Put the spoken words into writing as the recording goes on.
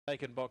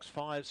Taken box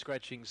 5,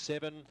 scratching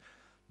 7.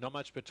 Not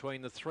much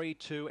between the 3,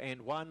 2 and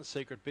 1.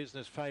 Secret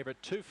Business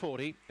favourite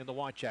 240 in the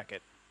white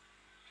jacket.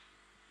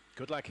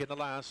 Good luck in the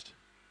last.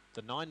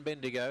 The 9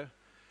 Bendigo.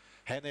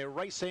 And they're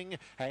racing,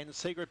 and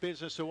Secret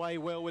Business away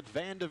well with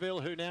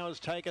Vanderville, who now has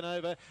taken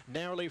over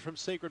narrowly from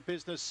Secret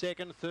Business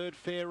second. Third,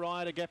 Fair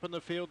Ride, a gap in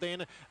the field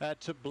then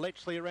to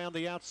Bletchley around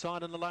the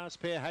outside in the last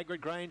pair.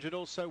 Hagrid Grange and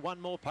also one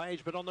more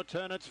page, but on the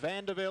turn it's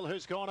Vanderville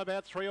who's gone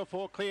about 3 or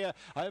 4 clear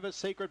over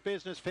Secret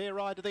Business. Fair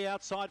Ride to the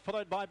outside,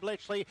 followed by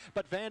Bletchley,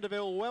 but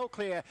Vanderville well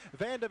clear.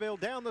 Vanderville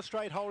down the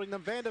straight holding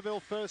them.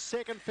 Vanderville first,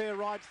 second Fair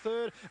Ride,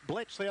 third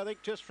Bletchley, I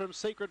think just from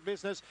Secret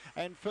Business,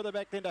 and further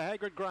back then to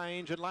Hagrid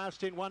Grange, and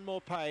last in one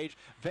more page.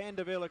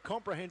 Vanderville, a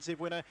comprehensive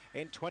winner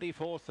in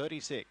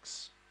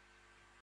 24.36.